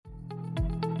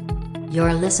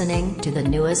You're listening to the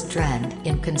newest trend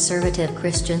in conservative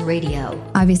Christian radio.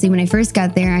 Obviously, when I first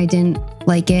got there, I didn't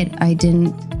like it. I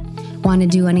didn't want to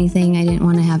do anything. I didn't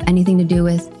want to have anything to do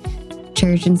with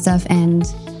church and stuff. And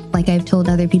like I've told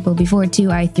other people before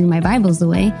too, I threw my Bibles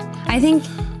away. I think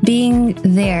being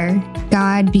there,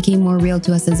 God became more real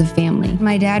to us as a family.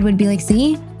 My dad would be like,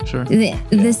 see, sure.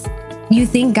 This, you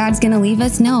think God's going to leave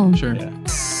us? No. Sure.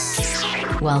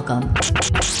 Yeah. Welcome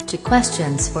to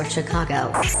Questions for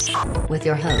Chicago with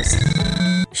your host,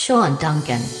 Sean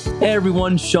Duncan. Hey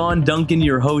everyone, Sean Duncan,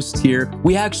 your host here.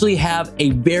 We actually have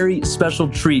a very special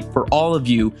treat for all of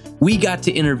you. We got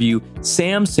to interview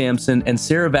Samson and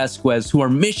Sarah Vasquez, who are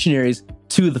missionaries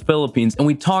to the Philippines, and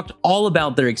we talked all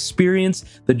about their experience,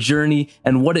 the journey,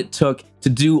 and what it took to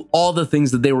do all the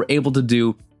things that they were able to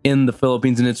do in the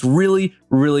Philippines. And it's really,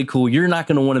 really cool. You're not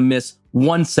going to want to miss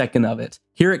 1 second of it.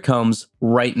 Here it comes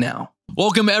right now.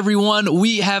 Welcome, everyone.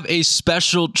 We have a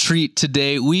special treat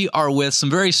today. We are with some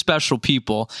very special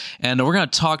people, and we're going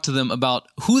to talk to them about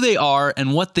who they are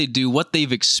and what they do, what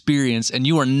they've experienced, and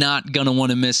you are not going to want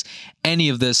to miss any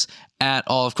of this at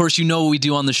all. Of course, you know what we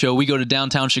do on the show. We go to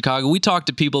downtown Chicago. We talk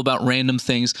to people about random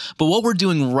things, but what we're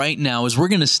doing right now is we're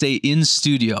going to stay in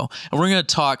studio, and we're going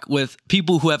to talk with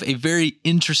people who have a very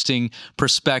interesting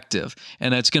perspective,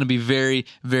 and it's going to be very,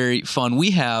 very fun.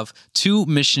 We have two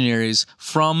missionaries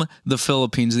from the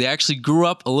Philippines. They actually grew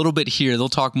up a little bit here. They'll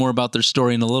talk more about their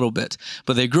story in a little bit,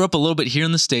 but they grew up a little bit here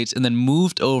in the States and then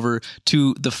moved over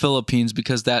to the Philippines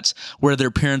because that's where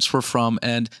their parents were from,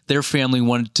 and their family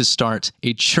wanted to start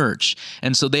a church.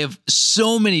 And so they have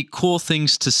so many cool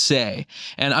things to say.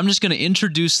 And I'm just going to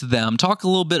introduce them, talk a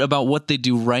little bit about what they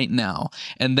do right now,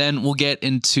 and then we'll get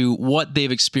into what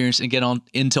they've experienced and get on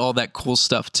into all that cool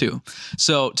stuff too.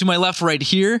 So to my left right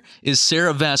here is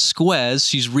Sarah Vasquez.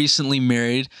 She's recently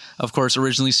married, of course,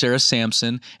 originally Sarah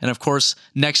Samson. And of course,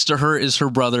 next to her is her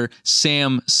brother,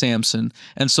 Samson.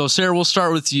 And so Sarah, we'll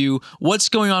start with you. What's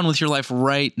going on with your life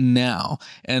right now?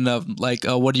 And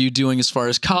what are you doing as far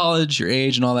as college, your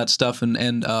age, and all that stuff,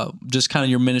 and just kind of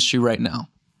your ministry right now?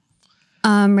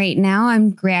 Right now, I'm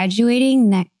graduating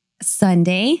next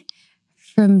Sunday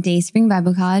from Day Spring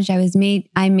Bible College.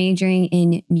 I'm majoring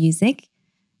in music,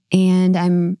 and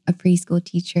I'm a preschool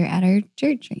teacher at our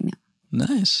church right now.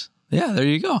 Nice. Yeah, there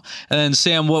you go. And then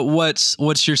Sam,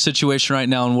 what's your situation right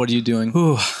now, and what are you doing?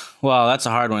 Ooh, well, that's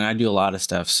a hard one. I do a lot of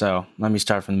stuff, so let me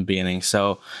start from the beginning.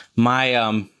 So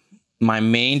my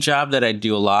main job that I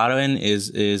do a lot in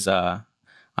is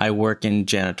I work in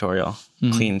janitorial,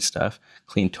 clean stuff,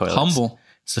 clean toilets. Humble.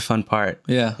 It's the fun part.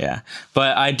 Yeah. Yeah.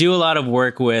 But I do a lot of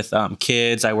work with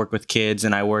kids. I work with kids,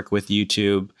 and I work with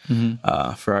YouTube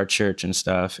for our church and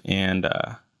stuff. And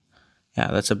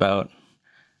that's about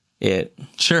it.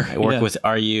 Sure. I work with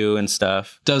RU and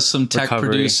stuff. Does some tech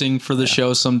producing for the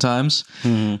show sometimes.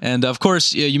 And of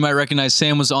course, you might recognize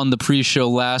Sam was on the pre-show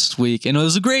last week, and it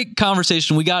was a great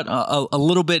conversation. We got a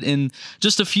little bit in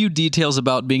just a few details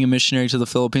about being a missionary to the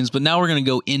Philippines, but now we're going to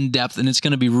go in depth, and it's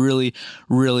going to be really,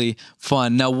 really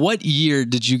fun. Now, what year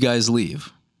did you guys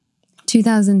leave?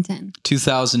 2010.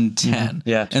 2010.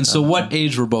 Yeah. And so what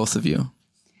age were both of you?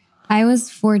 I was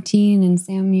 14, and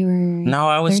Sam, you were No,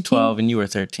 I was 13? 12, and you were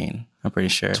 13. I'm pretty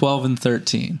sure. 12 and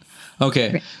 13.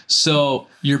 Okay. So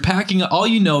you're packing, all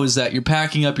you know is that you're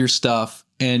packing up your stuff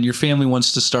and your family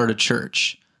wants to start a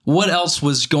church. What else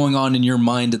was going on in your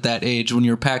mind at that age when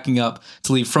you were packing up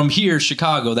to leave from here,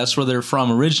 Chicago, that's where they're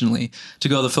from originally, to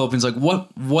go to the Philippines? Like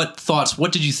what thoughts,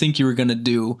 what did you think you were going to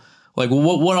do? Like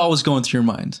what all was going through your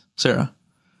mind? Sarah?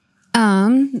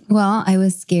 Well, I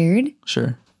was scared.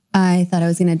 Sure. I thought I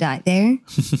was going to die there.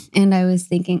 And I was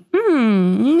thinking,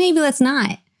 maybe let's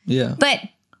not. Yeah. But,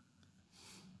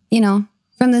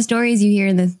 from the stories you hear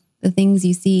and the things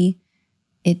you see,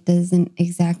 it doesn't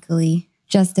exactly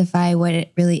justify what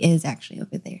it really is actually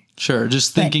over there. Sure.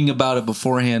 Just thinking about it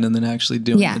beforehand and then actually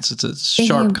doing it. It's a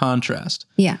sharp contrast.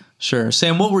 Yeah. Sure.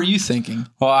 Sam, what were you thinking?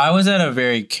 Well, I was at a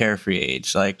very carefree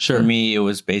age. For me, it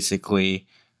was basically,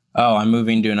 I'm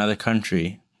moving to another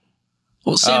country.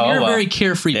 Well, Sam, you're a very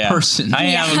carefree person. I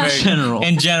am a very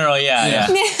in general, yeah.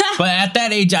 But at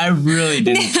that age, I really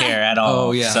didn't care at all.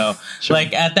 Oh, yeah. So,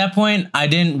 at that point, I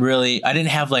didn't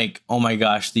have oh my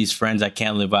gosh, these friends I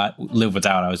can't live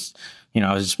without. I was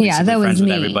just basically friends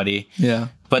with everybody. Yeah.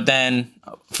 But then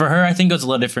for her, I think it was a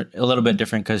little bit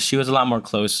different because she was a lot more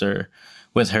closer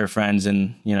with her friends,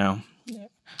 and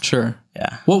Sure.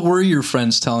 Yeah. What were your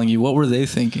friends telling you? What were they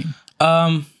thinking?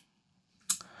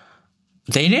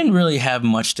 They didn't really have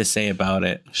much to say about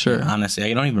it. Sure. Honestly,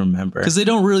 I don't even remember. Because they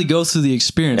don't really go through the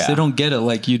experience. Yeah. They don't get it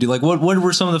like you do. Like, what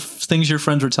were some of the things your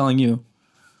friends were telling you?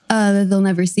 that they'll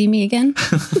never see me again.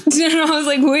 And I was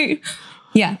like, wait.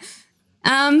 Yeah.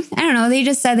 I don't know. They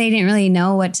just said they didn't really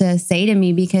know what to say to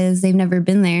me because they've never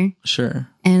been there. Sure.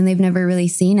 And they've never really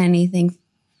seen anything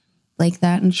like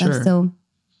that and Sure. stuff. So,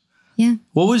 yeah.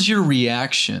 What was your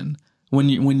reaction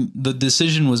when the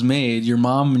decision was made? Your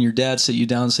mom and your dad sit you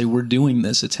down and say, "We're doing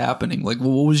this. It's happening." Like,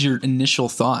 what was your initial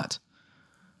thought?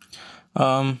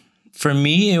 For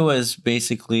me, it was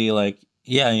basically like,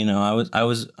 yeah, I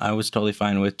was totally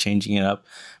fine with changing it up,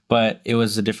 but it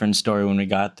was a different story when we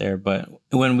got there. But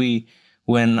when we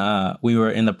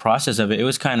were in the process of it, it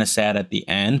was kind of sad at the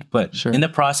end, but Sure. in the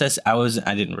process, I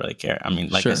didn't really care. I mean,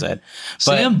 like Sure. I said,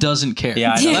 but Sam doesn't care.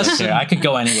 yeah, I don't care. I could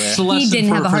go anywhere. It's a lesson didn't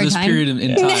have a for hard this time. period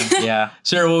in time. Yeah.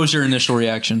 Sarah, what was your initial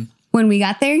reaction When we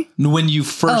got there, when you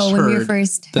first when we heard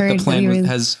first that heard the that plan we were-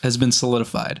 has been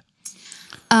solidified?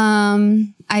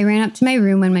 I ran up to my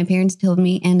room when my parents told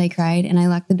me and I cried and I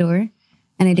locked the door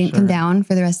and I didn't come down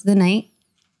for the rest of the night.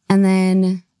 And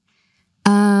then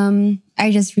I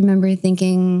just remember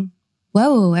thinking,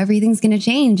 whoa, everything's going to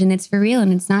change and it's for real.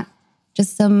 And it's not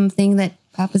just something that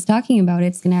Papa's talking about.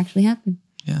 It's going to actually happen.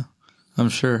 Yeah, I'm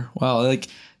sure. Wow. Like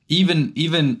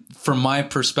even from my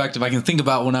perspective, I can think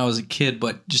about when I was a kid,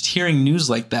 but just hearing news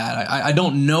like that, I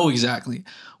don't know exactly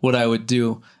what I would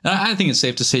do. And I think it's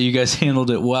safe to say you guys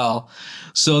handled it well.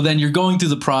 So then you're going through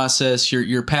the process,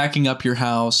 you're packing up your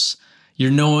house, you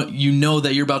know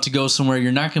that you're about to go somewhere,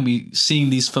 you're not going to be seeing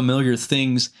these familiar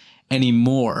things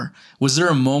anymore. Was there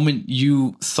a moment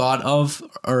you thought of,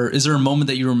 or is there a moment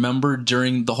that you remember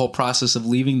during the whole process of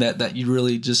leaving that you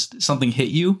really just, something hit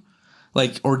you?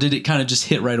 Like, or did it kind of just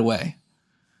hit right away?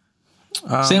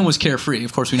 Sam was carefree,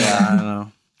 of course we know Yeah, that. I don't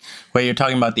know. Wait, you're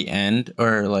talking about the end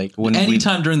or like when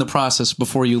Anytime during the process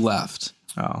before you left.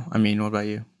 Oh, I mean, what about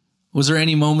you? Was there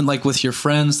any moment like with your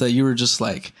friends that you were just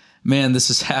like, man, this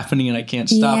is happening and I can't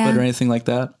stop Yeah. it or anything like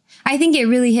that? I think it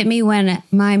really hit me when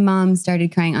my mom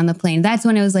started crying on the plane. That's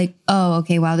when it was like, oh,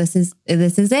 okay, wow, this is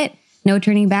it. No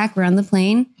turning back. We're on the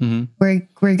plane. Mm-hmm.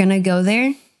 We're gonna go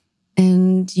there,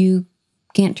 and you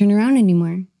can't turn around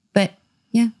anymore. But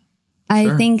yeah,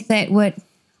 I think that what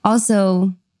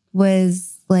also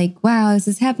was like, wow, this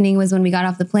is happening, was when we got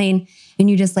off the plane and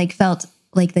you just like felt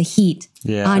like the heat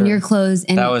on your clothes,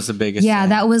 and That was the biggest thing.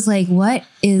 that was like, what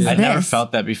is I'd this? never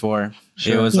felt that before.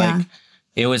 Sure. It was Yeah. like,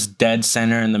 it was dead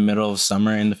center in the middle of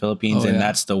summer in the Philippines. Oh, and yeah.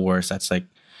 that's the worst. That's like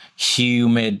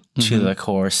humid to the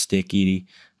core, sticky,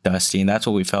 dusty. And that's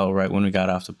what we felt right when we got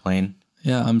off the plane.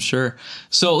 Yeah, I'm sure.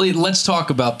 So let's talk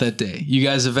about that day. You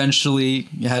guys eventually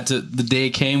the day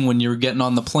came when you were getting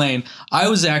on the plane. I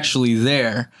was actually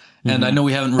there, and I know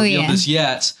we haven't revealed yeah. this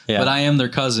yet, but I am their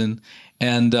cousin.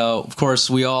 And of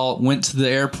course, we all went to the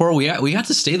airport. We got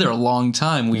to stay there a long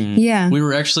time. We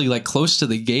were actually like close to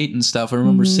the gate and stuff. I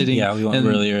remember sitting. Yeah, we went and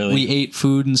really early. We ate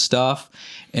food and stuff.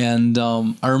 And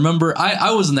I remember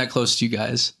I wasn't that close to you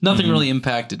guys. Nothing really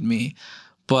impacted me.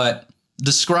 But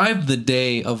describe the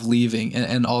day of leaving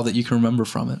and all that you can remember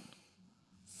from it.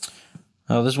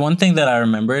 There's one thing that I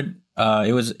remembered.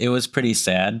 It was pretty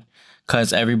sad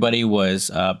because everybody was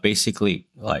basically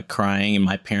like crying, and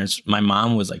my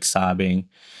mom was like sobbing,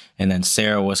 and then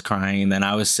Sarah was crying, and then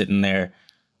I was sitting there.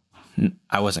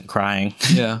 I wasn't crying.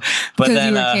 Yeah. But Because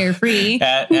then you were carefree.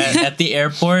 at the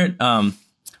airport,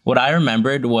 what I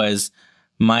remembered was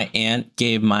my aunt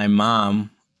gave my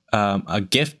mom a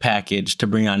gift package to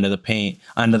bring onto the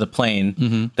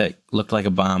plane that looked like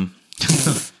a bomb.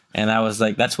 And I was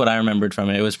like, that's what I remembered from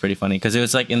it. It was pretty funny because it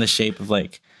was like in the shape of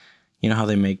like, you know how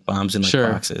they make bombs in like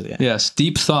boxes. Yeah, Yes.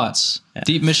 Deep thoughts. Yeah.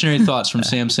 Deep missionary thoughts from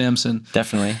Sam Samson.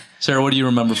 definitely. Sarah, what do you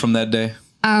remember from that day?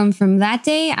 From that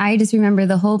day, I just remember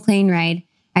the whole plane ride.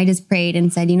 I just prayed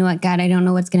and said, you know what, God, I don't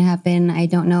know what's going to happen. I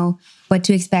don't know what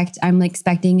to expect. I'm like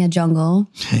expecting a jungle.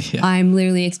 Yeah. I'm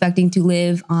literally expecting to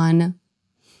live on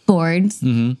boards.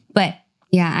 But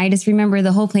yeah, I just remember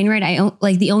the whole plane ride.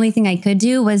 The only thing I could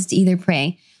do was to either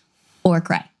pray or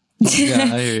cry. Yeah,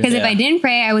 I hear you. Because if I didn't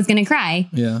pray, I was going to cry.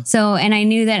 Yeah. So, and I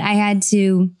knew that I had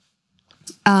to,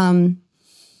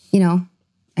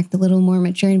 act a little more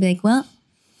mature and be like, well,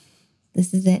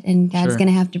 this is it. And God's Sure. going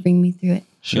to have to bring me through it.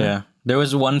 Sure. Yeah. There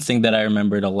was one thing that I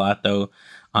remembered a lot though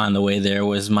on the way there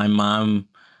was my mom,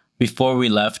 before we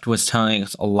left, was telling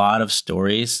us a lot of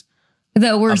stories.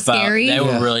 That were scary. They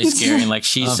were really scary. And like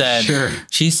she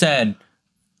said,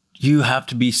 you have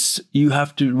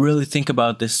to really think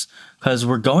about this because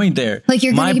we're going there. Like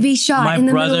you're going to be shot in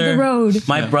the middle of the road.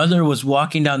 My brother was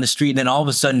walking down the street and then all of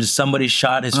a sudden somebody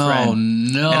shot his friend. Oh,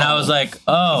 no. And I was like,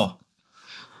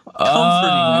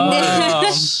 Comforting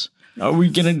words. are we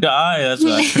going to die? That's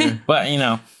what but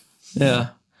Yeah.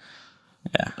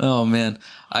 Yeah. Oh man,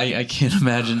 I can't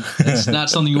imagine. It's not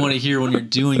something you want to hear when you're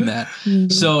doing that.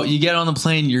 So you get on the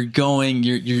plane, you're going,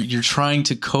 you're trying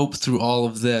to cope through all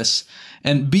of this.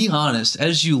 And be honest,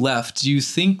 as you left, do you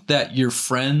think that your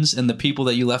friends and the people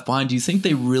that you left behind, do you think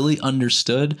they really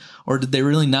understood, or did they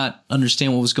really not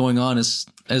understand what was going on as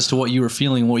to what you were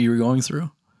feeling, what you were going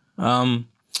through?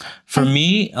 For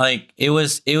me, like it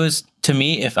was to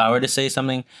me, if I were to say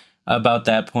something about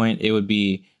that point, it would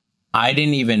be, I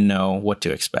didn't even know what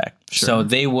to expect. Sure. So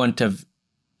they wouldn't have,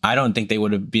 I don't think they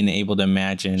would have been able to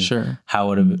imagine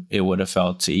how it would have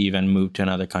felt to even move to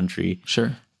another country.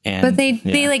 Sure. And, But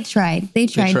they like tried. They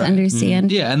tried to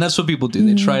understand. Yeah, and that's what people do.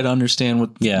 They try to understand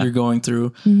what you're going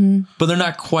through, but they're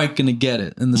not quite going to get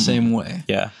it in the same way.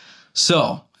 Yeah.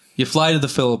 So you fly to the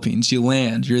Philippines, you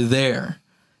land, you're there,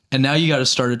 and now you got to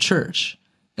start a church.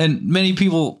 And many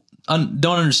people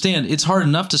don't understand it's hard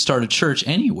enough to start a church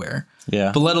anywhere.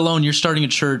 Yeah. But let alone you're starting a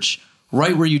church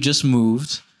right where you just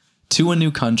moved to a new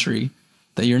country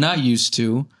that you're not used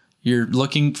to. You're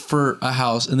looking for a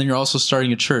house, and then you're also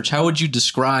starting a church. How would you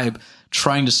describe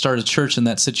trying to start a church in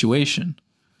that situation?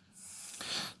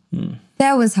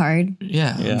 That was hard.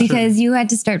 Yeah. Because you had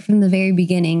to start from the very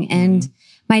beginning. And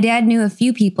my dad knew a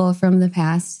few people from the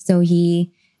past. So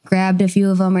he grabbed a few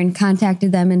of them and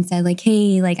contacted them and said, like,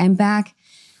 hey, like, I'm back.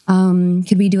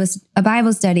 Could we do a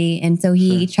Bible study? And so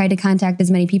he tried to contact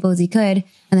as many people as he could.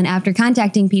 And then after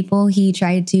contacting people, he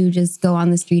tried to just go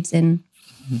on the streets and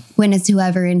witness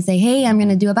whoever and say, hey, I'm going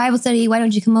to do a Bible study. Why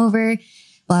don't you come over?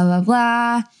 Blah, blah,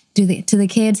 blah. To the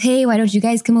kids, hey, why don't you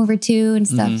guys come over too? And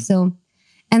stuff. So,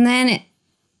 and then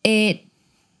it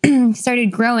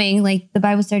started growing, like the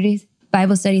Bible study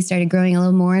started growing a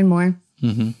little more and more.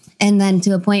 And then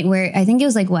to a point where I think it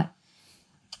was like what?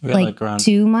 Like around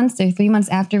 2 months or 3 months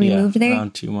after we moved there.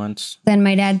 Around 2 months. Then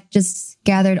my dad just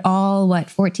gathered all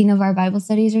 14 of our Bible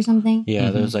studies or something. Yeah,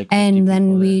 there was like 50 and then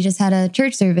people we there. just had a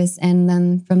church service, and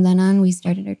then from then on we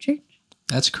started our church.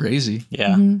 That's crazy.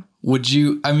 Yeah. Would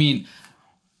you, I mean,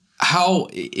 how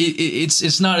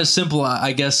it's not as simple,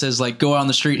 I guess, as like go out on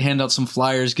the street, hand out some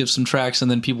flyers, give some tracts, and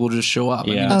then people will just show up.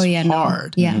 Yeah. I mean, it's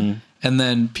hard. No. Yeah. And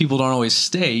then people don't always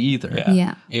stay either.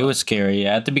 Yeah. It was scary.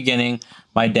 At the beginning,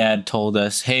 my dad told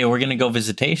us, hey, we're going to go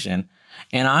visitation.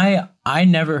 And I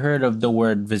never heard of the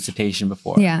word visitation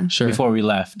before. Yeah. Sure. Before we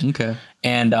left. Okay.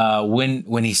 And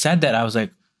when he said that, I was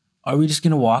like, are we just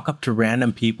going to walk up to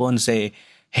random people and say,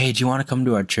 hey, do you want to come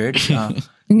to our church? And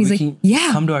he's like,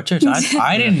 yeah. Come to our church.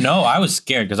 I didn't know. I was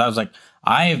scared because I was like,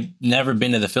 I've never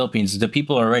been to the Philippines. The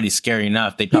people are already scary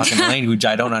enough. They talk in a language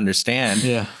I don't understand.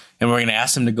 Yeah. And we're going to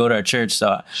ask them to go to our church.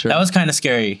 So that was kind of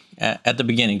scary at the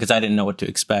beginning because I didn't know what to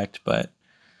expect. But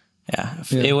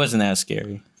it wasn't that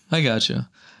scary. I gotcha.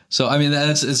 So, I mean,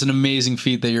 it's an amazing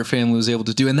feat that your family was able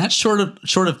to do. And that's short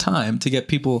of time to get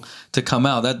people to come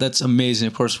out. That's amazing.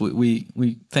 Of course, we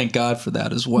thank God for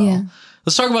that as well. Yeah.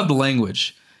 Let's talk about the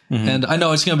language. And I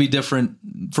know it's going to be different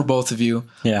for both of you.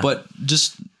 Yeah. But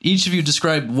just each of you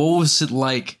describe what was it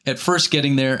like at first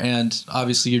getting there, and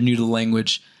obviously you're new to the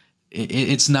language.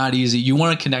 It's not easy. You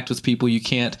want to connect with people. You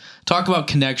can't. Talk about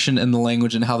connection and the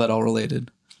language and how that all related.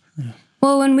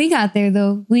 Well, when we got there,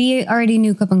 though, we already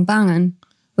knew Kapampangan,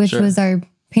 which was our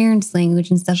parents' language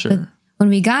and stuff. But when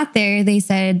we got there, they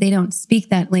said they don't speak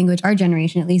that language. Our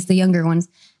generation, at least the younger ones,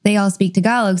 they all speak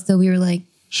Tagalog. So we were like,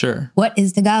 what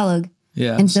is Tagalog?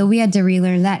 Yeah. And so we had to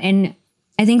relearn that. And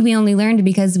I think we only learned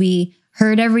because we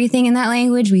heard everything in that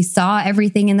language. We saw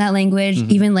everything in that language,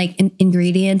 even like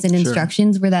ingredients and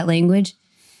instructions were that language.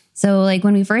 So like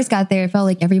when we first got there, it felt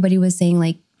like everybody was saying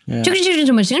like,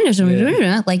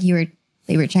 like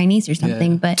they were Chinese or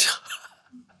something, but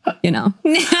you know.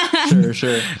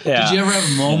 Sure. Yeah. Did you ever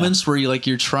have moments where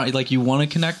you're trying, like you want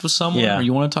to connect with someone or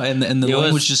you want to talk and the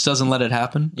language just doesn't let it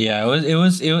happen? Yeah,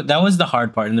 that was the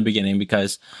hard part in the beginning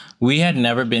because we had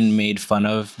never been made fun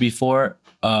of before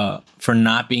for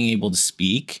not being able to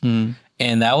speak.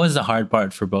 And that was the hard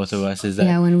part for both of us is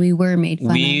that when we were made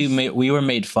fun of. We were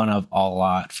made fun of a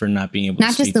lot for not being able to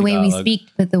speak. Not just the way we speak,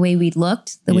 but the way we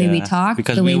looked, the way we talked,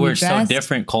 because the way we were dressed. so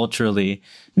different culturally.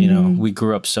 You know, we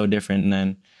grew up so different, and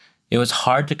then it was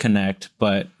hard to connect.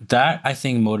 But that I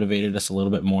think motivated us a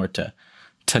little bit more to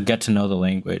get to know the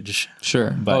language. Sure.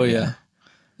 But,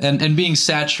 And being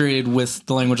saturated with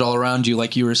the language all around you,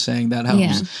 like you were saying, that helps.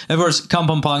 Yeah. And of course,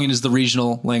 Kapampangan is the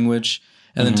regional language,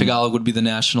 and then Tagalog would be the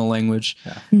national language.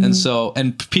 And so,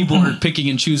 and people are picking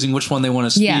and choosing which one they want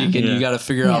to speak, and you got to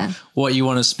figure out what you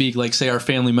want to speak. Like, say, our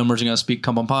family members are going to speak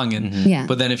Kapampangan,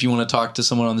 but then if you want to talk to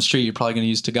someone on the street, you're probably going to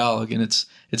use Tagalog, and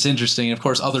it's interesting. And of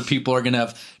course, other people are going to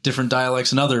have different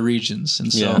dialects in other regions,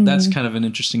 and so that's kind of an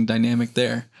interesting dynamic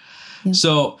there. Yeah.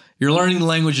 So you're learning the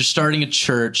language, you're starting a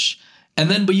church,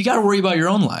 but you got to worry about your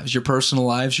own lives, your personal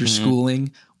lives, your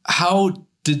schooling. How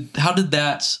did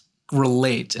that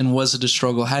relate, and was it a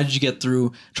struggle? How did you get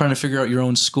through trying to figure out your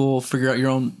own school, figure out your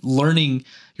own learning,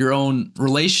 your own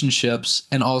relationships,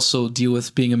 and also deal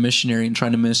with being a missionary and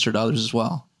trying to minister to others as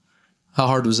well? How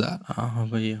hard was that? How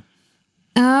about you?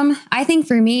 I think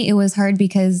for me, it was hard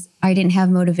because I didn't have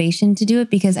motivation to do it,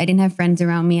 because I didn't have friends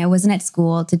around me. I wasn't at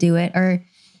school to do it,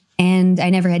 and I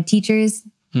never had teachers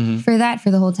for that. For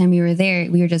the whole time we were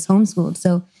there, we were just homeschooled.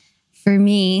 So for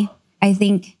me, I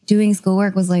think doing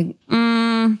schoolwork was like,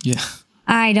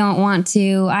 I don't want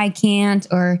to, I can't,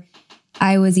 or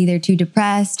I was either too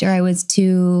depressed or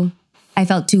I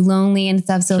felt too lonely and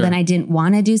stuff. So then I didn't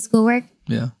want to do schoolwork.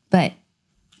 Yeah. But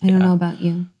I don't know about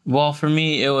you. Well, for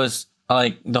me, it was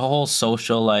like the whole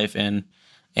social life and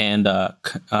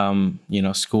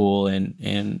school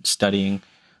and studying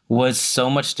was so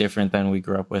much different than we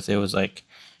grew up with. It was like,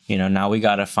 now we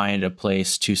got to find a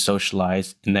place to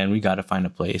socialize, and then we got to find a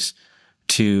place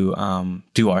to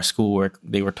do our schoolwork.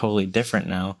 They were totally different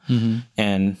now.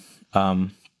 And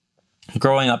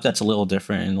growing up, that's a little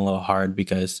different and a little hard,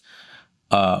 because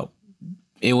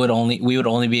we would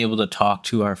only be able to talk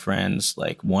to our friends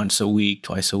like once a week,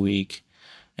 twice a week.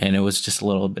 And it was just a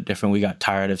little bit different. We got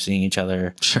tired of seeing each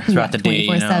other throughout the day,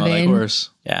 24/7. Of course.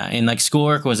 Yeah. And like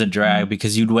schoolwork was a drag,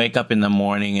 because you'd wake up in the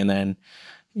morning and then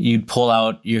you'd pull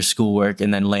out your schoolwork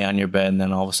and then lay on your bed, and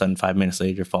then all of a sudden 5 minutes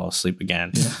later you fall asleep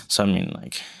again. Yeah. So I mean,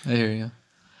 like, I hear you.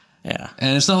 Yeah.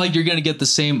 And it's not like you're going to get the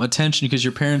same attention because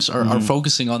your parents are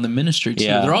focusing on the ministry too.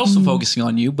 Yeah. They're also focusing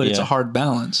on you, but it's a hard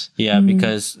balance. Yeah,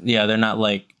 because they're not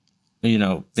like, they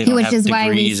don't Which have is why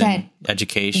we degrees set in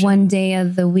education. one day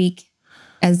of the week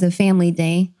as a family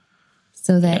day,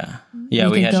 so that we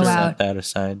had go to out set that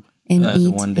aside and as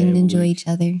eat one day and a enjoy week. each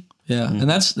other. Yeah. And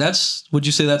that's would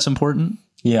you say that's important?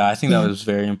 Yeah, I think that was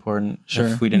very important. Sure.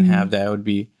 If we didn't have that, it would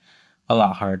be a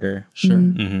lot harder. Sure.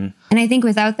 And I think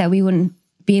without that, we wouldn't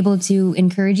be able to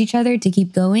encourage each other to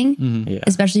keep going,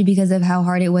 especially because of how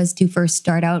hard it was to first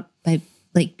start out by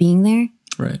like being there.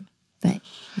 Right. But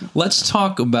let's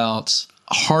talk about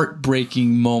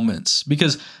heartbreaking moments,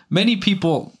 because many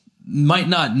people might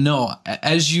not know,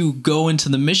 as you go into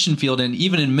the mission field and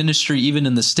even in ministry, even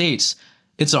in the States,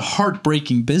 it's a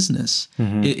heartbreaking business.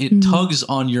 It tugs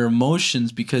on your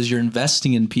emotions because you're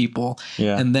investing in people,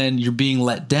 and then you're being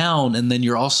let down, and then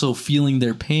you're also feeling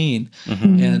their pain,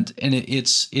 and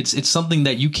it's something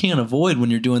that you can't avoid when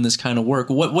you're doing this kind of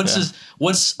work. What's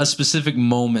a specific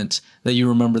moment that you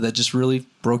remember that just really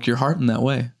broke your heart in that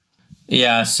way?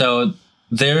 Yeah, so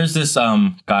there's this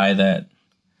guy that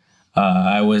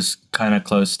I was kind of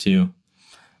close to,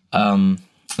 that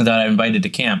I invited to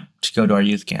camp, to go to our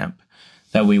youth camp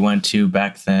that we went to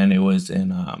back then. It was in,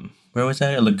 where was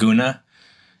that? Laguna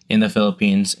in the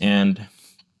Philippines. And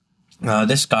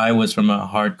this guy was from a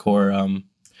hardcore,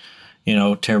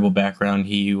 terrible background.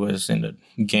 He was into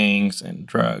gangs and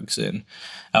drugs and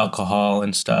alcohol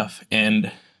and stuff.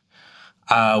 And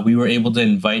we were able to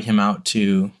invite him out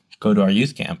to go to our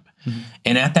youth camp.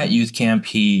 And at that youth camp,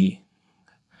 he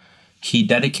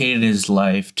dedicated his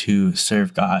life to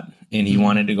serve God, and he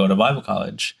wanted to go to Bible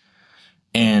college.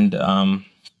 And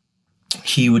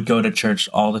he would go to church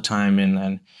all the time, and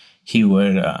then he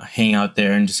would hang out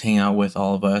there and just hang out with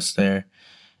all of us there.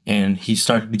 And he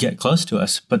started to get close to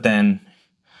us. But then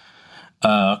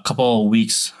a couple of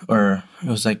weeks, or it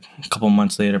was like a couple of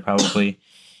months later probably,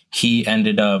 he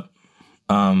ended up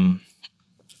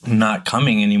not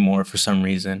coming anymore for some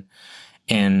reason.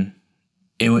 And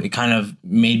it kind of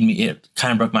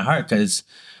broke my heart, because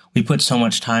we put so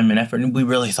much time and effort, and we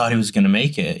really thought he was going to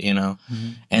make it,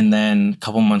 And then a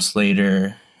couple months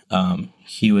later,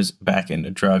 he was back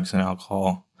into drugs and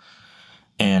alcohol,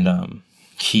 and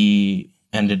he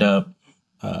ended up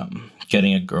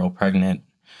getting a girl pregnant,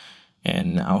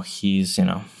 and now he's,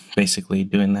 basically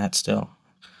doing that still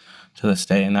to this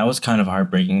day. And that was kind of a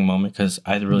heartbreaking moment, because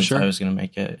I really thought I was going to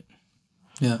make it.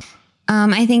 Yeah.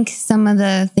 I think some of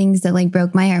the things that like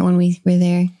broke my heart when we were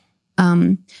there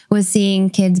was seeing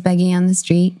kids begging on the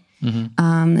street.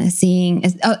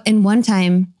 And one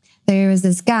time there was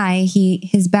this guy,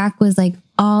 his back was like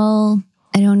all,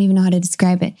 I don't even know how to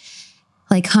describe it,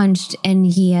 like hunched, and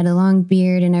he had a long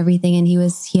beard and everything, and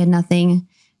he had nothing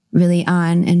really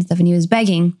on and stuff, and he was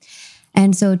begging.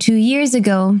 And so 2 years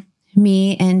ago,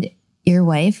 me and your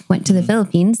wife went to the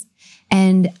Philippines,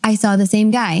 and I saw the same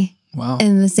guy. Wow.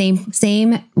 In the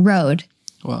same road.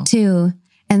 Wow. Too.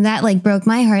 And that like broke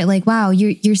my heart. Like, wow,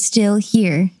 you're still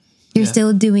here. You're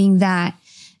still doing that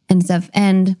and stuff.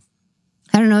 And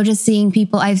I don't know, just seeing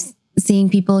people just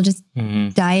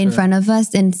die in front of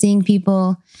us, and seeing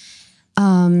people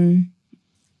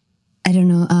I don't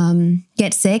know,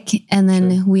 get sick. And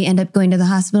then we end up going to the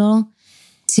hospital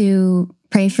to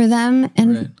pray for them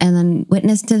and then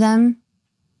witness to them.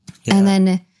 Yeah. And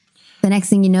then the next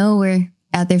thing you know, we're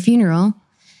at their funeral,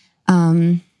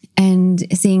 and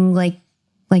seeing, like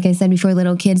I said before,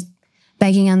 little kids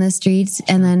begging on the streets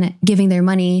and then giving their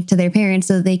money to their parents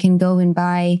so they can go and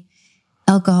buy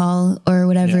alcohol or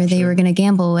whatever they were going to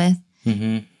gamble with.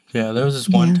 Mm-hmm. Yeah, there was this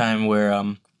one time where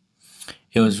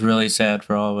it was really sad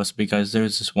for all of us because there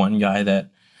was this one guy that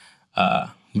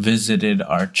visited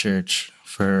our church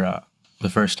for the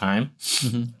first time.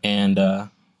 Mm-hmm. And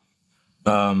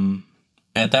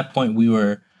at that point we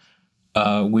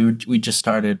just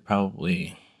started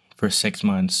probably for 6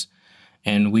 months,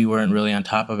 and we weren't really on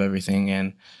top of everything.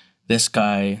 And this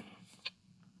guy,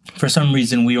 for some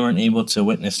reason, we weren't able to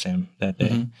witness him that day.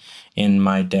 Mm-hmm. And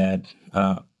my dad,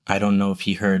 I don't know if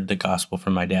he heard the gospel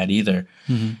from my dad either.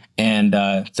 Mm-hmm. And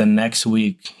the next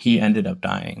week, he ended up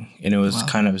dying. And it was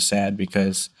kind of sad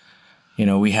because, you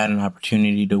know, we had an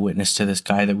opportunity to witness to this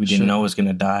guy that we didn't know was going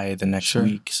to die the next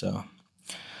week. So,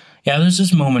 yeah, there's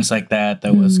just moments like that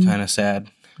was kind of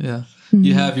sad. Yeah.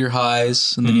 You have your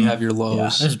highs and then you have your lows.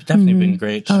 Yeah, there's definitely been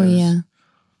great shows. Oh, yeah.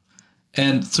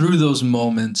 And through those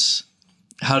moments,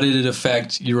 how did it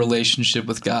affect your relationship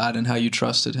with God and how you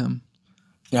trusted him?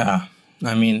 Yeah.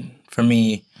 I mean, for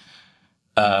me,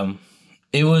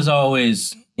 it was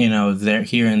always, you know, there,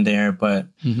 here and there, but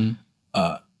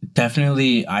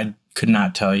definitely I could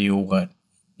not tell you what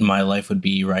my life would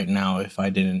be right now if I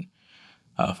didn't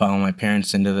follow my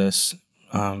parents into this,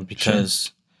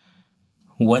 because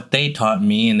what they taught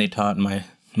me and they taught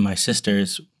my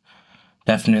sisters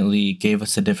definitely gave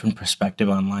us a different perspective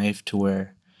on life, to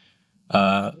where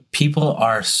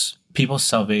people's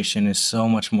salvation is so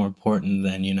much more important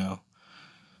than, you know,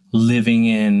 living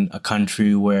in a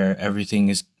country where everything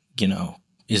is, you know,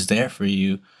 is there for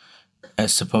you,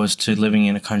 as opposed to living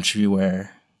in a country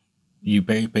where you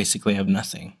basically have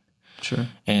nothing. Sure.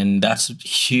 And that's a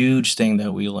huge thing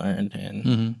that we learned.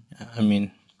 And I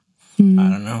mean, I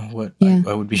don't know what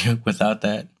I would be without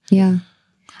that. Yeah.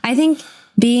 I think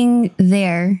being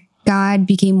there, God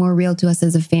became more real to us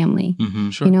as a family,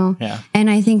 Sure. you know? Yeah. And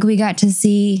I think we got to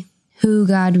see who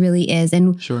God really is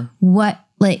and what,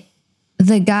 like,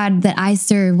 the God that I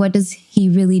serve, what does he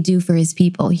really do for his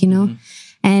people, you know?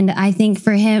 And I think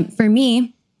for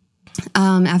me,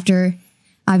 after,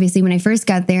 obviously, when I first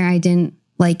got there, I didn't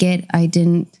like it. I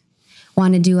didn't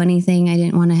want to do anything. I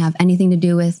didn't want to have anything to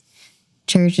do with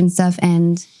church and stuff.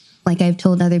 And like I've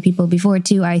told other people before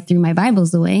too, I threw my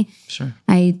Bibles away. Sure.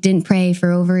 I didn't pray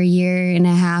for over a year and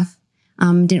a half.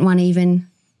 Didn't want to even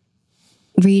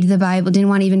read the Bible. Didn't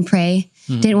want to even pray.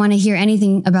 Didn't want to hear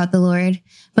anything about the Lord.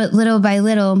 But little by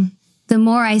little, the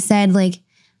more I said, like,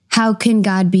 how can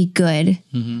God be good?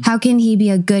 How can he be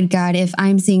a good God if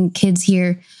I'm seeing kids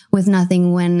here with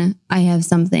nothing when I have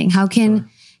something? How can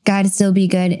God still be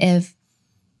good if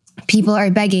people are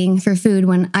begging for food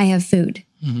when I have food?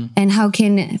 And how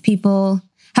can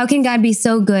God be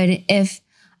so good if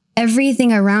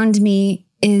everything around me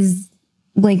is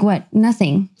like what?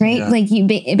 Nothing, right? Yeah. Like you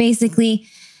basically,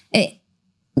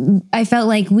 I felt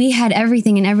like we had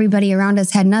everything and everybody around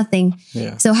us had nothing.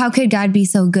 Yeah. So how could God be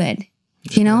so good?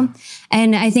 You know?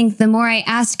 And I think the more I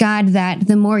asked God that,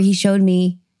 the more he showed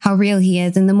me how real he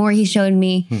is. And the more he showed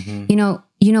me, you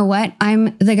know what?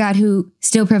 I'm the God who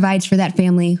still provides for that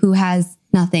family who has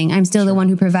nothing. I'm still the one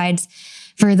who provides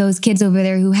for those kids over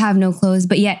there who have no clothes,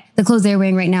 but yet the clothes they're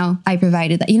wearing right now, I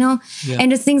provided that, you know? Yeah. And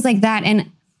just things like that.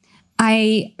 And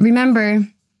I remember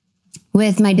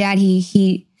with my dad,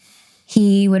 he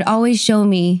would always show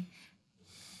me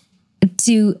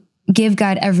to give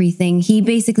God everything. He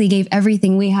basically gave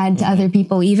everything we had to other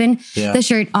people, even the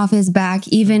shirt off his back,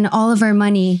 even all of our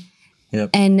money.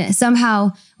 Yep. And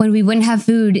somehow when we wouldn't have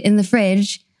food in the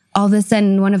fridge, all of a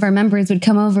sudden one of our members would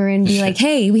come over and be like,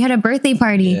 hey, we had a birthday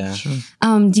party. Yeah.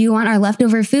 Do you want our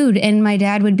leftover food? And my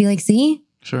dad would be like, see,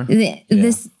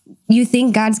 this, you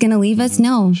think God's going to leave us?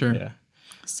 No. Sure. Yeah.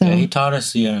 So he taught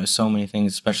us, you know, so many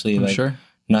things, especially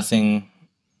nothing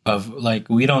of like,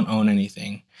 we don't own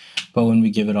anything, but when we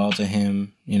give it all to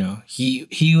him, you know, he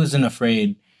wasn't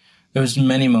afraid. There was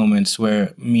many moments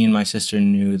where me and my sister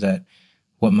knew that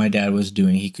what my dad was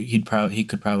doing, he could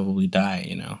probably die,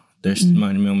 you know. There's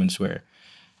many moments where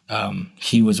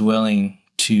he was willing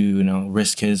to, you know,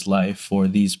 risk his life for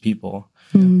these people.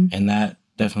 And that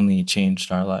definitely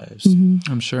changed our lives.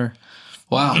 I'm sure.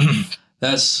 Wow.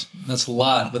 That's a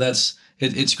lot, but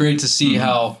it's great to see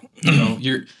how, you know,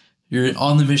 you're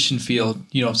on the mission field.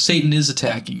 You know, Satan is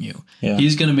attacking you. Yeah.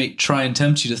 He's going to try and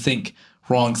tempt you to think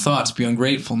wrong thoughts, be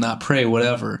ungrateful, not pray,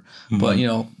 whatever. But, you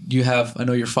know, you have, I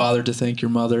know your father to thank, your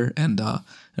mother, and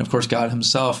of course God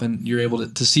himself, and you're able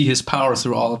to see his power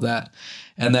through all of that.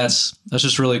 And that's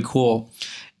just really cool.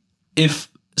 If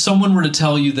someone were to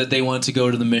tell you that they wanted to go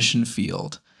to the mission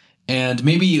field, and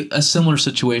maybe a similar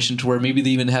situation to where maybe they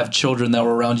even have children that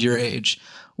were around your age,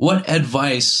 what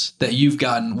advice that you've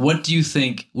gotten, what do you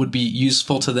think would be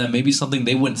useful to them? Maybe something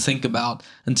they wouldn't think about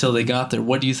until they got there.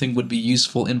 What do you think would be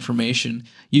useful information,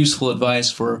 useful advice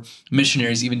for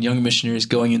missionaries, even young missionaries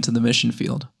going into the mission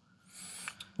field?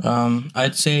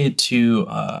 I'd say to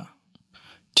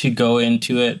go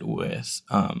into it with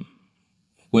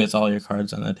all your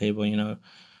cards on the table. You know,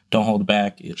 don't hold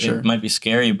back. It might be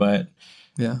scary, but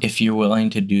if you're willing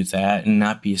to do that and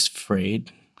not be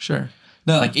afraid,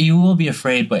 no, like you will be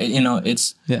afraid, but you know,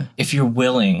 it's if you're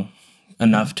willing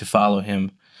enough to follow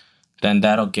him, then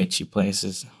that'll get you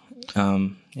places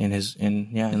in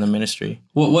the ministry.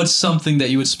 What's something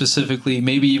that you would specifically,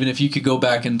 maybe even if you could go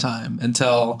back in time and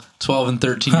tell 12 and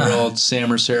 13-year-old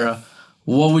Sam or Sarah,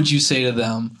 what would you say to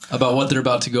them about what they're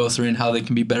about to go through and how they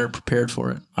can be better prepared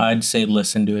for it? I'd say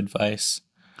listen to advice.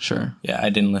 Sure. Yeah, I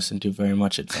didn't listen to very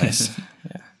much advice.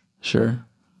 Sure.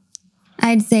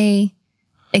 I'd say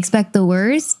expect the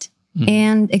worst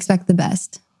and expect the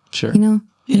best. Sure. You know?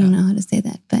 I don't know how to say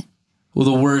that, but... Well,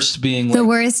 the worst being the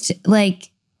worst,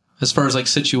 like... As far as like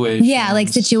situation. Yeah, like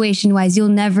situation-wise, you'll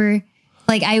never...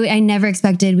 Like, I never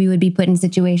expected we would be put in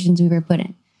situations we were put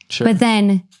in. Sure. But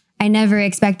then I never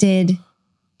expected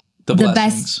the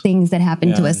best things that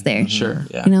happened to us there. Sure.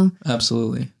 Yeah. You know?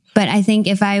 Absolutely. But I think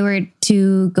if I were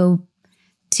to go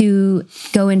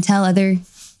and tell other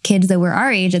kids that were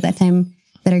our age at that time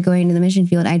that are going to the mission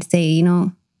field, I'd say, you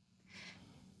know,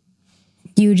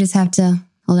 you just have to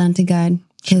hold on to God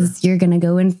because you're going to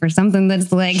go in for something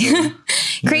that's like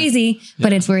crazy,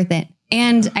 but it's worth it.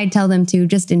 And I'd tell them to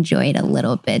just enjoy it a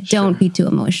little bit. Don't be too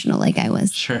emotional like I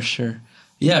was. Sure.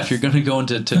 Yeah, if you're going to go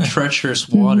into treacherous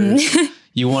waters,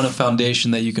 you want a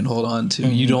foundation that you can hold on to.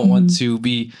 You don't want to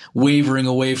be wavering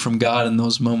away from God in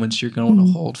those moments. You're going to want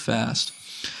to hold fast.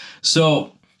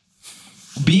 So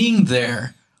being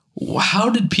there, how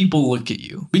did people look at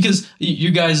you? Because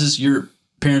you guys, your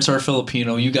parents are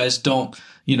Filipino. You guys don't,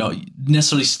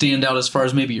 necessarily stand out as far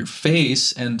as maybe your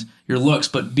face and your looks,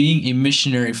 but being a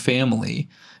missionary family,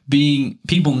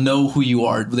 people know who you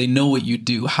are. They know what you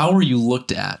do. How are you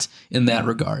looked at in that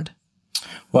regard?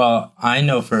 Well, I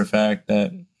know for a fact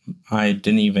that I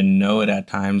didn't even know it at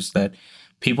times that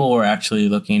people were actually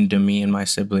looking to me and my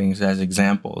siblings as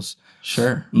examples.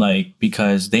 Sure. Like,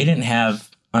 because they didn't have,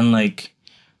 unlike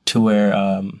to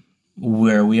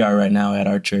where we are right now at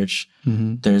our church,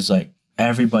 there's like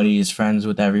everybody is friends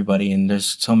with everybody and there's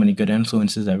so many good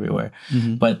influences everywhere.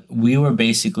 But we were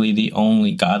basically the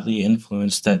only godly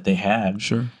influence that they had.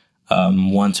 Sure.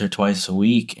 Once or twice a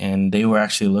week, and they were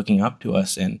actually looking up to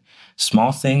us. And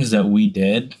small things that we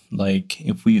did, like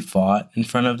if we fought in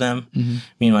front of them,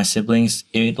 me and my siblings,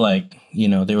 it like,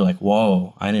 they were like,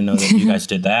 "Whoa, I didn't know that you guys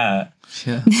did that,"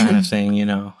 kind of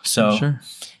thing, So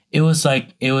it was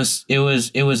like it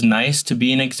was nice to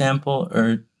be an example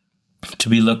or to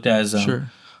be looked as a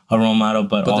role model,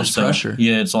 but also pressure.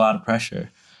 It's a lot of pressure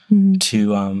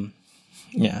to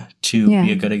be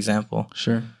a good example.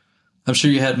 Sure. I'm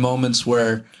sure you had moments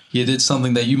where you did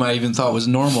something that you might even thought was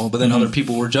normal, but then other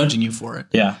people were judging you for it.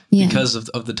 Yeah. Because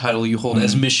of the title you hold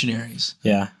as missionaries.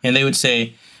 Yeah. And they would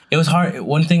say, it was hard.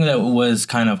 One thing that was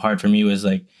kind of hard for me was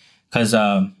like, because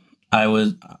I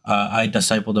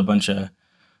discipled a bunch of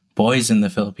boys in the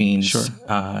Philippines,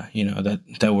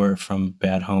 that were from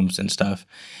bad homes and stuff.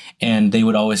 And they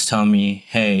would always tell me,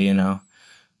 hey,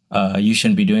 you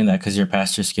shouldn't be doing that because you're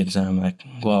pastor's kids. And I'm like,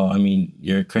 well, I mean,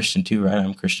 you're a Christian too, right?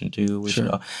 I'm Christian too. We should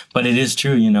all. But it is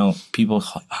true, people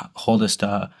hold us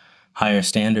to higher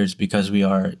standards because we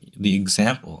are the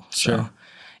example. So,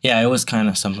 it was kind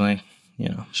of something,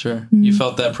 Sure. You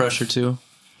felt that pressure too?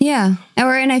 Yeah.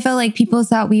 And I felt like people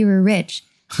thought we were rich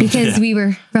because we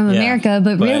were from America,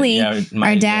 but really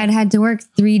our dad had to work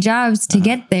 3 jobs to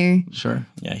get there. Sure.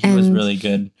 Yeah, he was really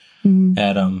good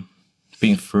at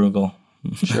being frugal.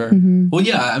 Sure. Well,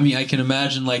 yeah, I mean, I can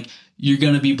imagine like you're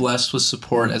going to be blessed with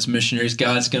support as missionaries.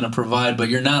 God's going to provide, but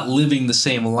you're not living the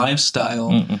same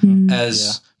lifestyle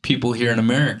as people here in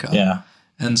America. Yeah.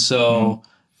 And so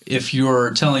if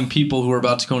you're telling people who are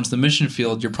about to go into the mission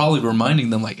field, you're probably reminding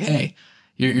them like, hey,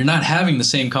 you're not having the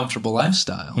same comfortable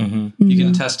lifestyle. You can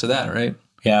attest to that, right?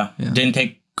 Yeah. Didn't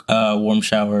take a warm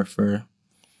shower for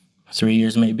 3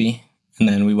 years maybe. And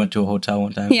then we went to a hotel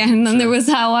one time. Yeah, and then there was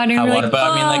hot water. Hot water.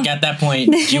 But I mean, like at that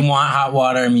point, do you want hot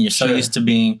water? I mean, you're so used to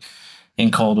being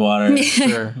in cold water.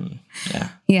 Sure.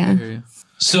 Yeah.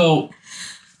 So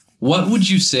what would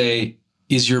you say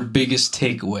is your biggest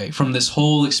takeaway from this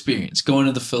whole experience, going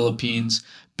to the Philippines,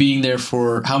 being there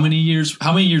for how many years?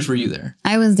 How many years were you there?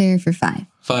 I was there for 5.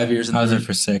 5 years. And I was there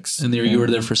for 6. And there you were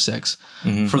there for 6.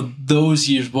 Mm-hmm. For those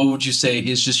years, what would you say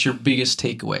is just your biggest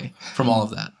takeaway from all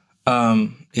of that?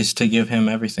 Is to give him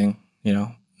everything,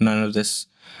 none of this.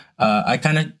 I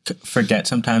kind of forget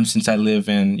sometimes, since I live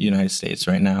in the United States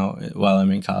right now while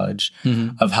I'm in college,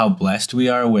 of how blessed we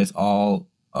are with all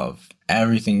of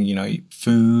everything,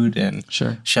 food and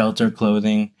shelter,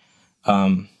 clothing.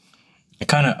 I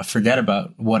kind of forget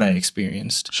about what I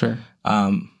experienced. Sure.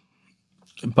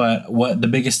 But what the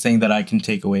biggest thing that I can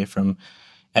take away from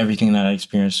everything that I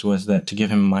experienced was that to give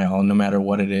him my all, no matter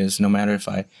what it is, no matter if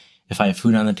I have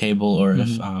food on the table, or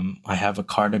if I have a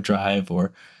car to drive,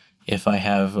 or if I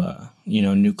have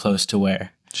new clothes to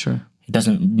wear. Sure. It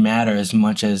doesn't matter as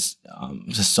much as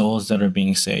the souls that are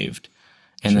being saved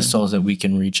and the souls that we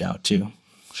can reach out to.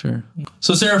 Sure.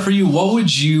 So Sarah, for you, what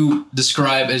would you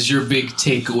describe as your big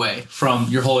takeaway from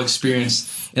your whole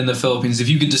experience in the Philippines? If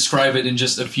you could describe it in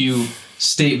just a few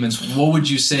statements, what would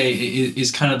you say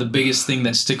is kind of the biggest thing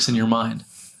that sticks in your mind?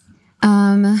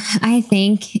 I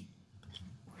think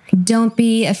don't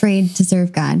be afraid to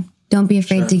serve God. Don't be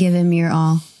afraid to give him your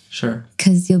all. Sure.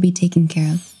 Because you'll be taken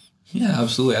care of. Yeah,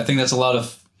 absolutely. I think that's a lot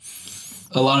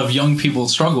of young people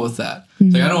struggle with that.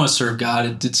 Like, I don't want to serve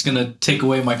God. It's going to take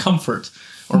away my comfort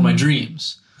or my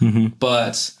dreams.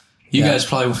 But you guys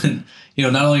probably wouldn't,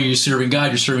 not only are you serving God,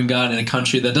 you're serving God in a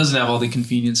country that doesn't have all the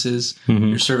conveniences.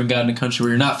 You're serving God in a country where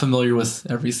you're not familiar with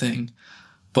everything.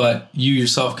 But you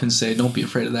yourself can say, don't be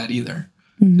afraid of that either,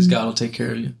 because God will take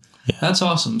care of you. Yeah. That's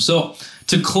awesome. So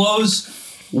to close,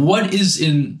 what is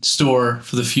in store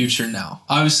for the future now?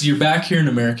 Obviously, you're back here in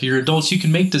America. You're adults. You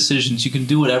can make decisions. You can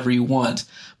do whatever you want.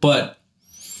 But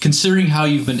considering how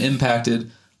you've been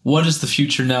impacted, what does the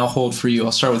future now hold for you?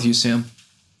 I'll start with you, Sam.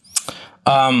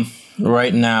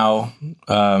 Right now,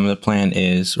 the plan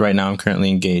is, right now I'm currently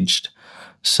engaged.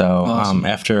 So awesome.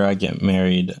 After I get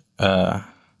married to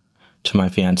my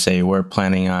fiance, we're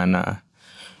planning on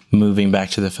moving back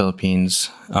to the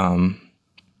Philippines and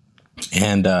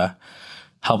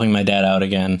helping my dad out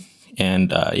again. And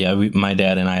my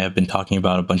dad and I have been talking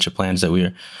about a bunch of plans that we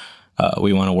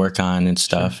want to work on and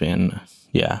stuff. Sure. And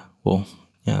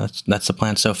that's the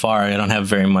plan so far. I don't have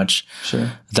very much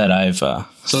that I've thought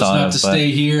of. So it's not to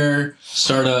stay here,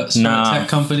 start a tech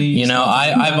company?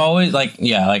 I've always,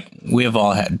 we have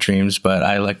all had dreams, but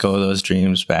I let go of those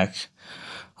dreams back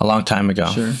a long time ago.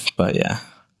 Sure. But yeah.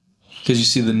 Because you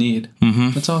see the need.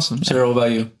 That's awesome. Sarah, what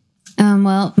about you?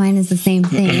 Well, mine is the same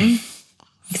thing,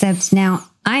 except now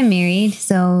I'm married,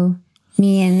 so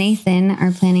me and Nathan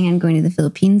are planning on going to the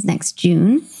Philippines next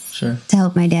June. Sure. To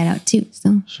help my dad out too.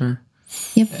 So sure.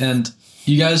 Yep. And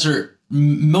you guys are,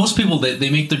 most people, they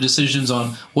make their decisions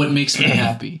on what makes me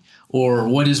happy, or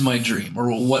what is my dream, or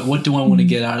what do I want to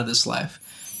get out of this life.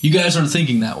 You guys aren't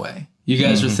thinking that way. You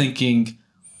guys are thinking,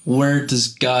 where does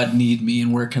God need me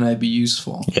and where can I be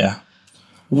useful? Yeah.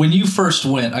 When you first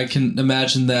went, I can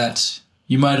imagine that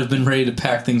you might have been ready to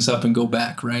pack things up and go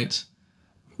back, right?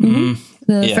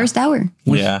 The first hour.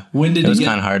 When did it was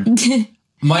kind of hard.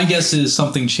 My guess is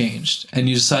something changed and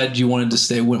you decided you wanted to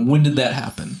stay. When did that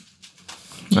happen?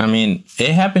 I mean,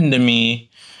 it happened to me.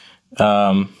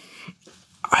 I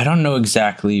don't know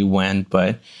exactly when,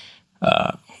 but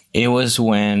it was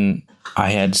when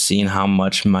I had seen how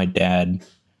much my dad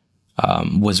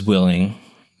was willing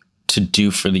to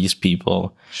do for these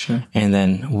people. Sure. And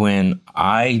then when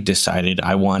I decided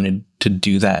I wanted to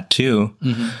do that too,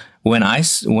 when I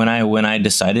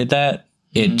decided that,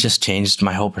 it just changed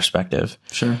my whole perspective.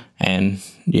 Sure. And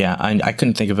I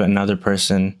couldn't think of another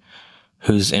person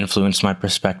who's influenced my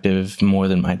perspective more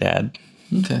than my dad.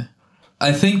 Okay.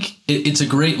 I think it's a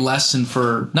great lesson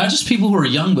for not just people who are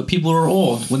young, but people who are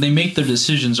old. When they make their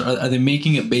decisions, are they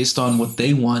making it based on what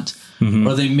they want? Or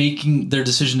are they making their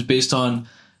decisions based on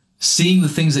seeing the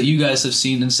things that you guys have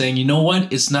seen and saying, you know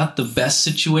what, it's not the best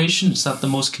situation, it's not the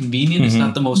most convenient, it's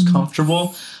not the most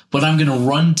comfortable, but I'm going to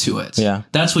run to it. Yeah.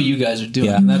 That's what you guys are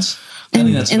doing. Yeah. I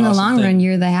think that's in the long run,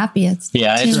 you're the happiest.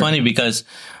 Yeah, it's funny because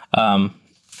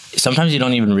sometimes you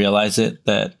don't even realize it,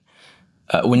 that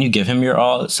when you give him your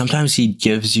all, sometimes he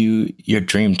gives you your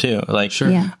dream too. Like,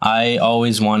 I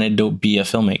always wanted to be a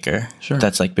filmmaker. Sure.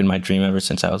 That's been my dream ever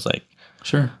since I was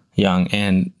young.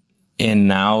 And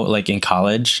now, in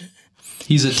college,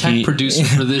 he's a tech producer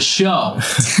for this show.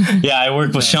 Yeah, I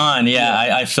work with Sean.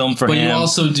 I film for him. But you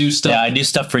also do stuff. Yeah, I do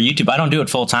stuff for YouTube. I don't do it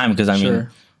full time because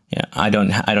I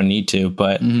don't need to.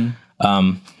 But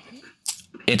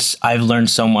I've learned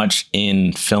so much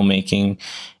in filmmaking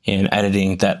and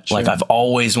editing that like I've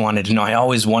always wanted to know. I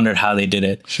always wondered how they did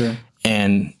it. Sure.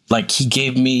 And like he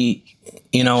gave me,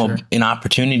 an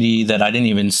opportunity that I didn't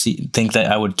even think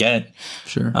that I would get.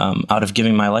 Sure. Out of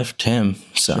giving my life to him.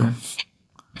 So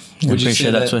would you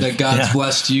say that God's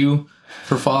blessed you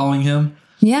for following him?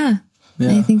 Yeah.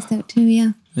 I think so too.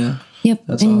 Yeah. Yeah. Yep.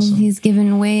 That's and awesome. he's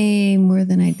given way more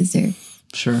than I deserve.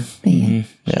 Sure. But yeah.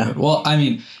 Yeah. Well, I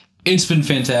mean, it's been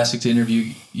fantastic to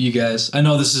interview you guys. I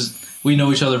know we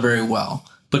know each other very well,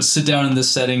 but sit down in this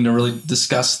setting to really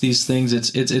discuss these things,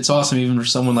 it's awesome. Even for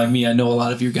someone like me, I know a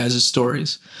lot of your guys'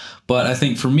 stories, but I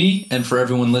think for me and for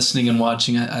everyone listening and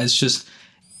watching, it's just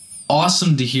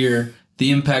awesome to hear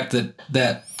the impact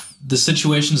that the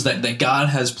situations that God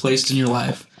has placed in your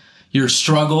life, your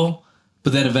struggle,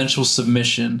 but then eventual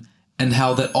submission, and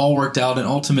how that all worked out. And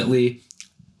ultimately,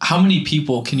 how many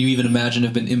people can you even imagine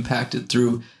have been impacted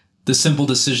through the simple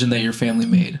decision that your family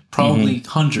made? Probably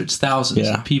hundreds, thousands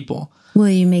of people. Will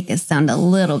you make us sound a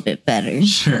little bit better?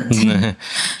 Sure.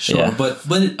 Sure. Yeah. But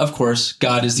of course,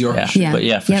 God is the orchestrator. Yeah. But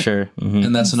yeah, for sure. Mm-hmm.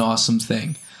 And that's an awesome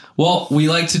thing. Well, we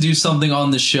like to do something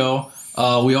on the show.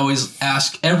 We always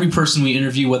ask every person we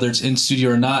interview, whether it's in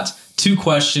studio or not, 2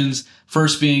 questions.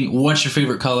 First being, what's your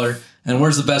favorite color? And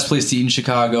where's the best place to eat in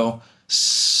Chicago?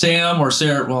 Sam or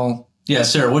Sarah? Well, yeah,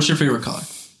 Sarah, what's your favorite color?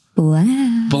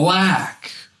 Black.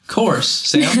 Black. Of course.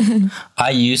 Sam? I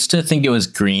used to think it was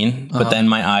green, but then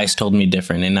my eyes told me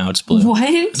different, and now it's blue. What?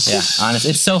 Yeah,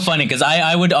 honestly, it's so funny because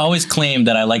I would always claim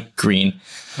that I like green,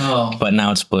 but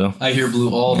now it's blue. I hear blue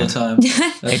all the time.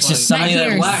 It's just I something that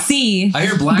hear black. C. I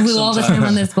hear black Blue all the time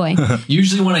on this boy.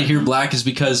 Usually when I hear black is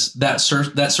because that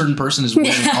certain person is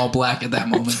wearing all black at that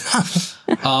moment.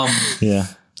 Yeah.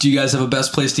 Do you guys have a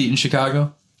best place to eat in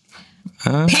Chicago?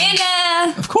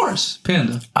 Panda. Of course,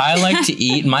 Panda. I like to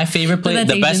eat. My favorite place,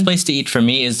 the best place to eat for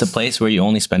me is the place where you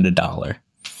only spend $1.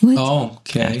 Oh,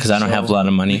 okay. Because I don't have a lot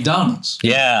of money. McDonald's.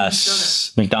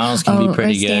 Yes. McDonald's can be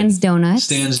pretty or good. Stan's Donuts.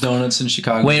 Stan's Donuts in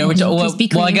Chicago. Wait, well,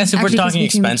 I guess if we're Actually, talking Krispy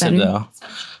Kreme's expensive better. though,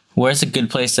 where's a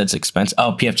good place that's expensive?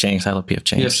 Oh, P.F. Chang's. I love P.F.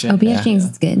 Chang's. Yes, B.F. Chang's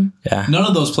is good. Yeah. None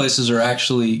of those places are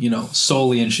actually,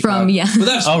 solely in Chicago. But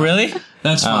that's Oh, really?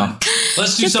 That's fine.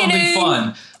 Let's do Just something kidding.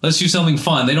 fun. Let's do something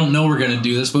fun. They don't know we're going to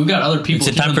do this, but we've got other people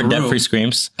It's a time here for in the room, debt-free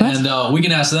screams. and we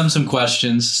can ask them some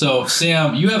questions. So,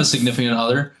 Sam, you have a significant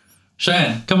other.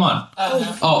 Cheyenne, come on.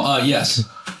 Yes.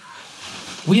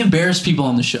 We embarrass people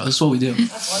on the show. This is what we do.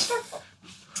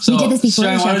 So, We did this before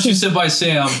Cheyenne, the why show, don't you too. sit by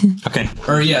Sam? Okay.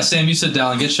 Or, Sam, you sit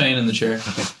down and get Cheyenne in the chair.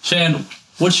 Okay. Cheyenne,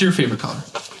 what's your favorite color?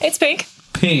 It's pink.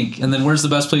 Pink. And then where's the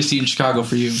best place to eat in Chicago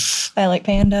for you? I like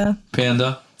panda.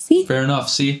 Panda. See? Fair enough.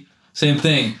 See? Same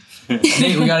thing.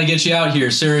 Nate, we got to get you out here.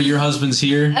 Sarah, your husband's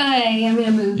here. I'm going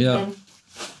to move. Yeah. then.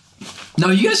 No,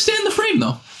 you guys stay in the frame,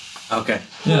 though. Okay.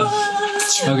 Yeah.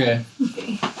 Okay.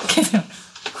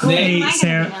 Hey, Nate,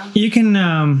 Sarah, you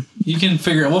can. you can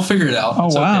figure it. We'll figure it out. Oh,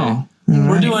 It's wow. okay. All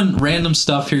We're right. doing random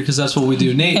stuff here because that's what we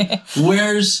do. Nate,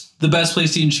 where's the best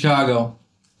place to eat in Chicago?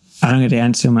 I don't get to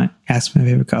ask my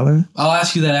favorite color. I'll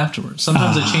ask you that afterwards.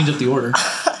 Sometimes I change up the order.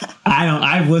 I don't.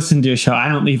 I've listened to a show. I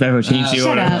don't think I've ever changed the Shut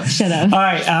order. up. Shut up. All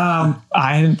right.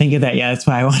 I didn't think of that yet. That's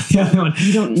why I want the other one.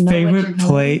 You don't know what favorite you're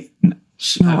plate.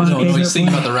 No, he's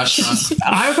thinking about the restaurant.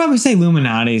 I would probably say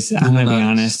Illuminati's. I'm gonna be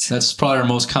honest. That's probably our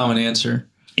most common answer.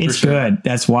 It's sure. good.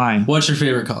 That's why. What's your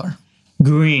favorite color?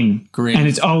 Green. Green. And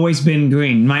it's always been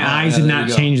green. My eyes yeah, did there not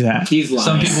you go. change that.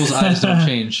 Some people's eyes don't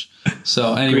change.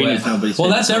 So anyway, is nobody's well,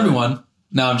 favorite that's color. everyone.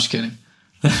 No, I'm just kidding.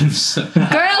 Girl, get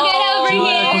over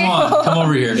Julia, here. come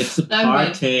over here. It's the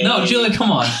party. No, Julia,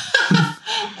 come on.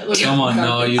 Come on,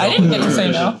 no, you don't. I didn't get to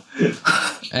say no.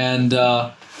 And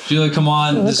Julia, come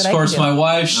on. Look This is, what of I course, can do. my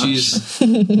wife. She's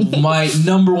my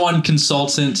 #1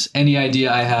 consultant. Any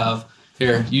idea I have.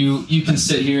 Here, you can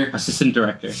sit here. Assistant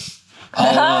director.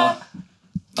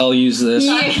 I'll use this.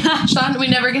 Sean, we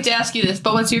never get to ask you this,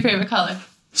 but what's your favorite color?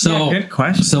 So, Good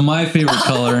question. so my favorite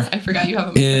color I forgot you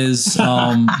have a is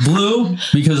blue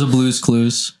because of Blue's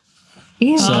Clues.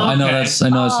 Yeah. So I know okay. that's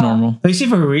normal. At least you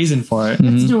have a reason for it.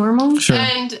 It's normal. Sure.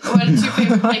 And what is your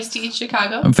favorite place to eat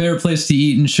Chicago? My favorite place to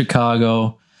eat in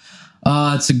Chicago.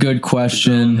 It's a good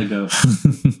question. The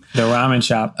ramen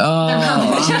shop.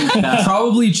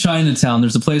 Probably Chinatown.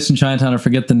 There's a place in Chinatown. I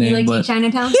forget the name, You like to but eat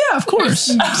Chinatown? yeah, of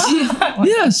course.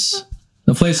 Yes,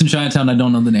 the place in Chinatown I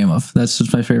don't know the name of. That's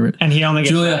just my favorite. And he only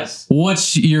gets Julia, rice.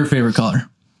 what's your favorite color?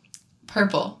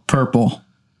 Purple. Purple.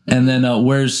 And then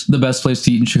where's the best place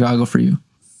to eat in Chicago for you?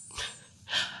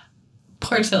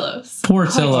 Portillo's.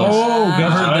 Portillo's. Oh, good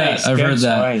I've heard choice. that. I've Good heard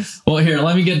that. choice. Well, here,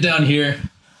 let me get down here.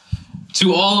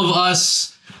 To all of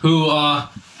us who have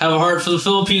a heart for the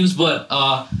Philippines, but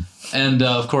And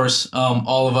of course,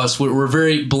 all of us, we're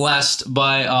very blessed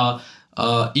by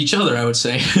each other, I would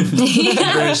say, in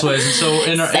various ways. And so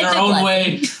in our own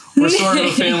way, we're sort of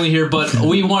a family here, but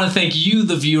we want to thank you,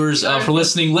 the viewers, for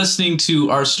listening to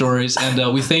our stories.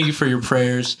 And we thank you for your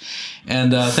prayers.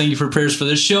 And thank you for prayers for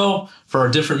this show, for our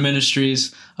different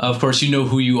ministries. Of course, you know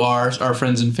who you are, our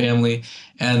friends and family.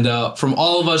 And from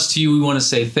all of us to you, we want to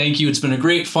say thank you. It's been a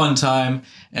great, fun time.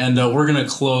 And we're going to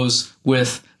close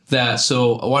with that.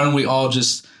 So why don't we all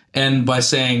just end by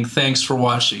saying thanks for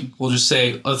watching. We'll just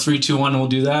say 3, 2, 1, and we'll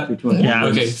do that. 3, 2, 1. Yeah.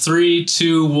 Okay, 3,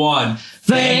 2, 1.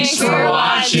 Thanks for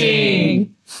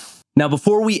watching. Now,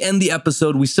 before we end the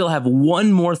episode, we still have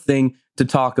one more thing to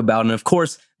talk about. And of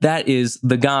course, that is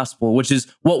the gospel, which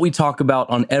is what we talk about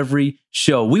on every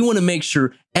show. We want to make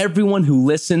sure everyone who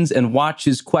listens and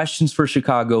watches Questions for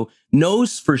Chicago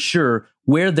knows for sure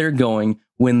where they're going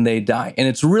when they die. And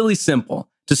it's really simple.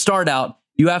 To start out,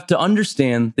 you have to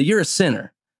understand that you're a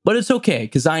sinner. But it's okay,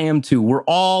 because I am too. We're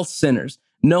all sinners.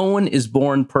 No one is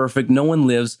born perfect. No one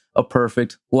lives a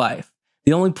perfect life.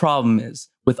 The only problem is,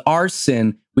 with our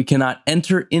sin, we cannot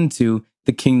enter into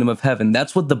the kingdom of heaven.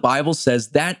 That's what the Bible says.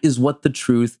 That is what the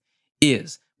truth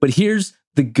is. But here's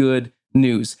the good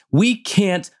news. We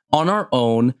can't, on our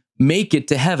own, make it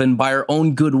to heaven by our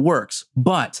own good works.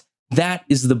 But that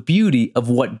is the beauty of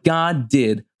what God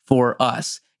did for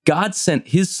us. God sent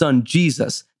his son,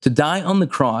 Jesus, to die on the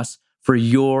cross for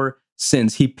your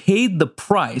sins. He paid the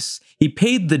price. He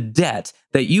paid the debt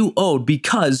that you owed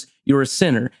because you're a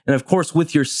sinner. And of course,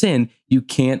 with your sin, you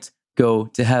can't go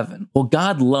to heaven. Well,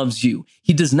 God loves you.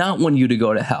 He does not want you to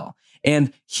go to hell.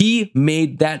 And he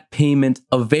made that payment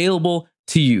available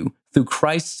to you through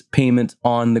Christ's payment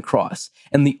on the cross.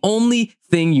 And the only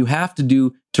thing you have to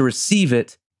do to receive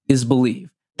it is believe.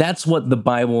 That's what the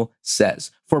Bible says.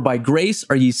 For by grace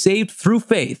are ye saved through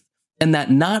faith, and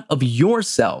that not of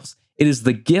yourselves. It is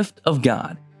the gift of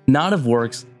God, not of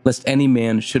works, lest any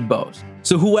man should boast.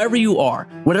 So whoever you are,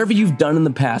 whatever you've done in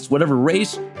the past, whatever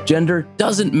race, gender,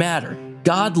 doesn't matter.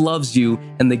 God loves you,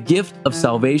 and the gift of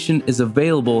salvation is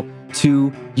available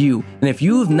to you. And if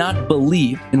you have not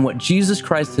believed in what Jesus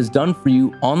Christ has done for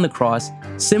you on the cross,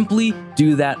 simply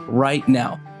do that right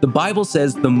now. The Bible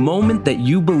says the moment that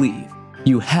you believe,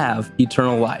 you have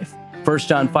eternal life. 1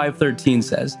 John 5:13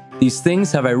 says, "These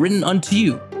things have I written unto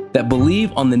you, that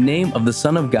believe on the name of the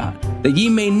Son of God, that ye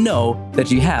may know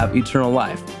that ye have eternal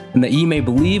life, and that ye may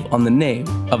believe on the name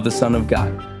of the Son of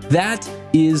God." That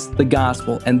is the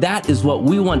gospel, and that is what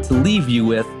we want to leave you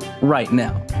with right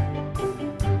now.